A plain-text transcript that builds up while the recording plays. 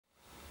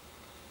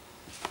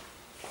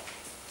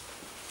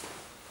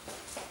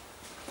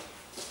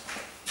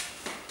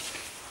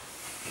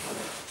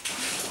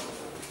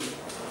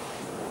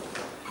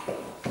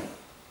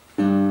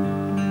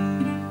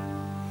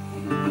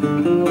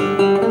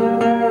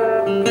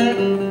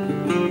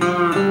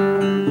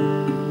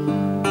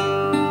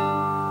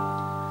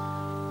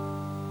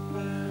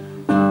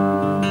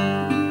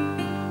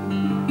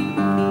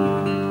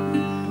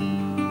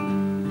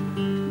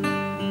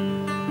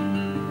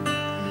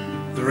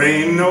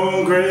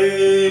no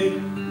grave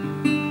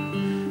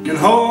can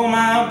hold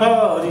my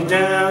body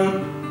down.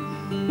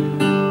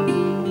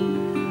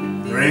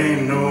 There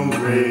ain't no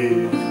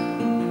grave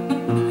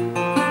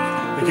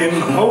that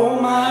can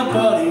hold my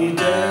body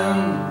down.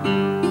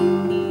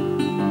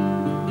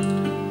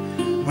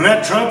 When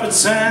that trumpet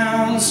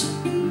sounds,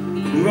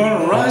 I'm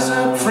gonna rise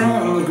up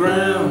from the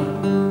ground.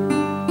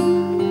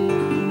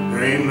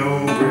 There ain't no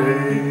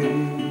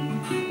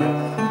grave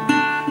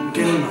that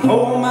can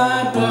hold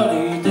my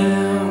body down.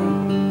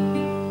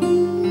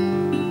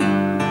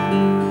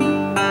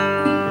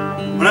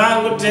 When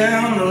I look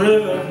down the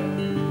river,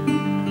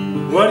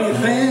 what do you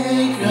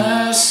think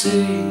I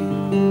see?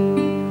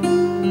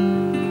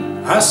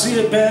 I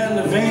see a band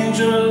of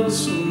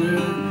angels and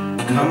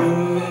they're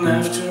coming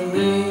after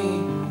me.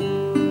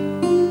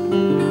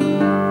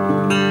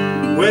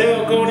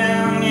 Well, go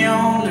down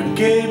yonder,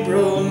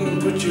 Gabriel,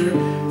 and put your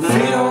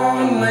feet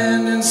on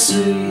land and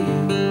sea.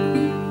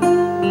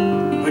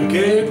 But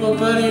Gabriel,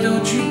 buddy,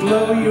 don't you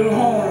blow your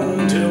horn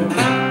until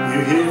you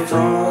hear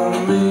from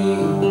me.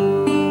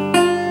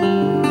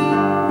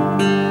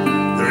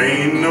 There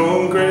ain't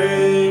no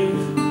grave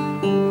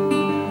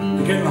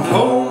that can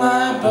hold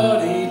my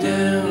body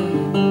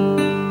down.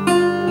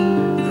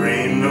 There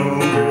ain't no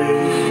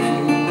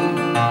grave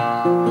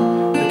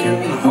that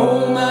can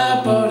hold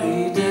my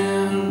body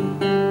down.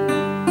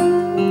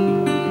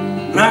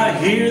 When I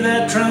hear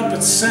that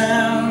trumpet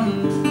sound,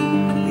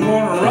 I'm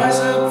gonna rise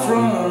up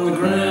from the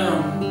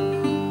ground.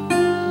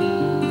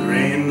 There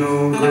ain't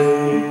no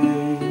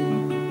grave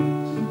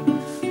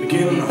that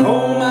can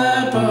hold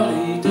my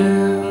body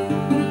down.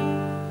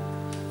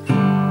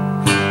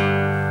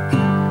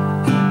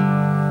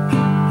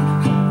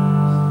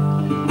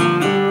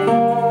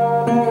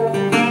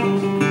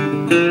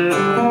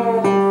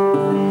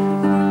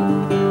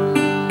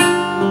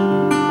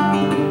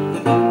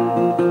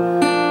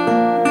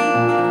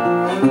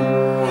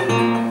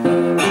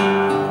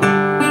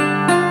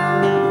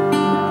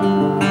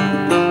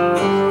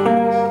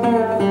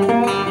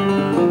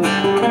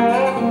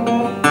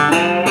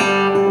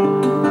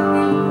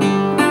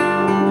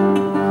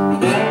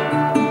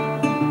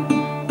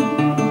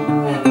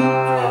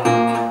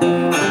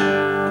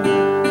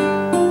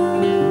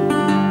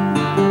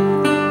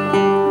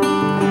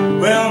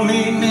 Well,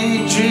 meet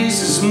me,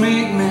 Jesus,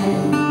 meet me